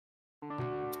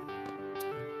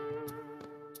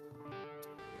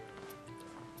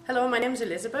Hello, my name is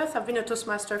Elizabeth. I've been a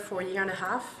Toastmaster for a year and a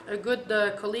half. A good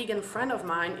colleague and friend of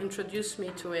mine introduced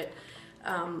me to it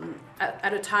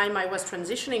at a time I was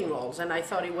transitioning roles, and I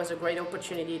thought it was a great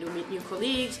opportunity to meet new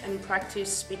colleagues and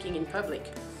practice speaking in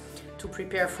public to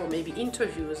prepare for maybe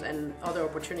interviews and other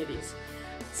opportunities.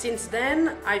 Since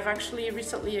then, I've actually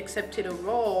recently accepted a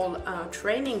role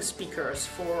training speakers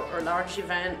for a large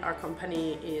event our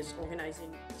company is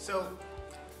organizing. So,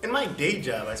 in my day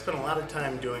job, I spend a lot of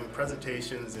time doing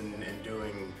presentations and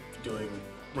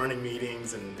running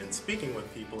meetings and speaking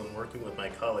with people and working with my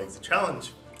colleagues. The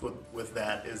challenge with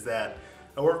that is that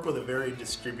I work with a very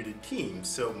distributed team,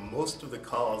 so most of the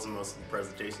calls and most of the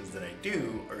presentations that I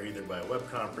do are either by web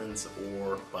conference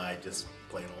or by just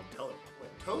plain old telephone.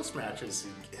 What Toastmasters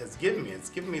has given me, it's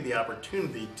given me the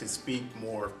opportunity to speak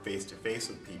more face-to-face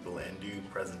with people and do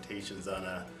presentations on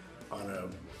a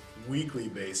weekly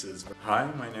basis. Hi,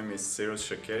 my name is Cyril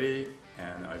Shakeri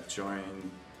and I've joined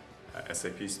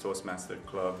SAP's Toastmaster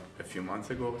Club a few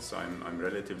months ago, so I'm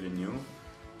relatively new.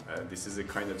 This is a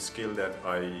kind of skill that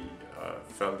I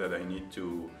felt that I need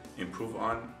to improve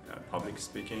on, public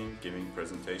speaking, giving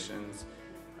presentations,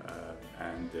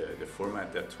 and the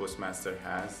format that Toastmaster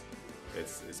has,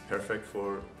 it's perfect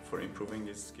for improving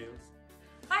these skills.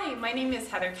 Hi, my name is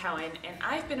Heather Cowan, and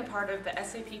I've been a part of the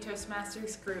SAP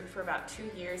Toastmasters group for about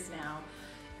 2 years now,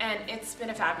 and it's been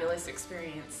a fabulous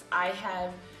experience. I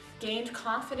have gained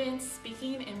confidence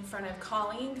speaking in front of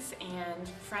colleagues and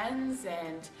friends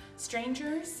and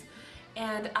strangers,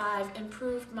 and I've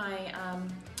improved my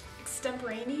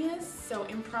extemporaneous, so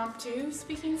impromptu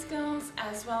speaking skills,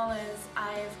 as well as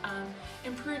I've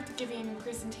improved giving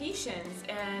presentations,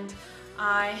 and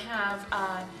I have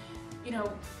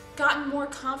gotten more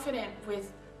confident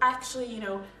with actually,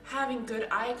 having good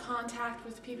eye contact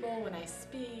with people when I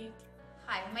speak.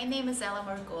 Hi, my name is Ella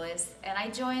Margolis, and I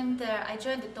joined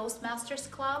the Toastmasters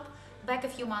Club back a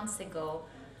few months ago.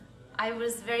 I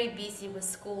was very busy with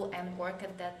school and work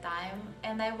at that time,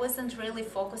 and I wasn't really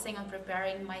focusing on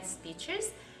preparing my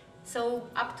speeches. So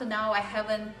up to now, I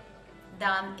haven't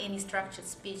done any structured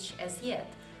speech as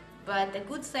yet. But the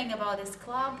good thing about this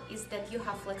club is that you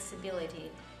have flexibility.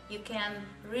 You can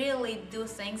really do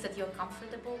things that you're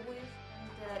comfortable with.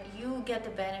 And you get the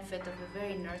benefit of a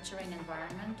very nurturing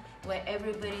environment where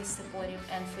everybody is supportive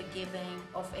and forgiving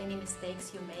of any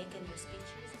mistakes you make in your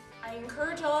speeches. I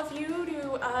encourage all of you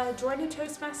to join a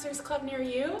Toastmasters club near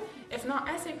you, if not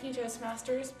SAP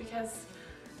Toastmasters, because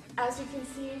as you can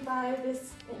see by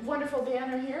this wonderful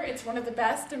banner here, it's one of the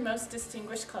best and most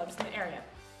distinguished clubs in the area.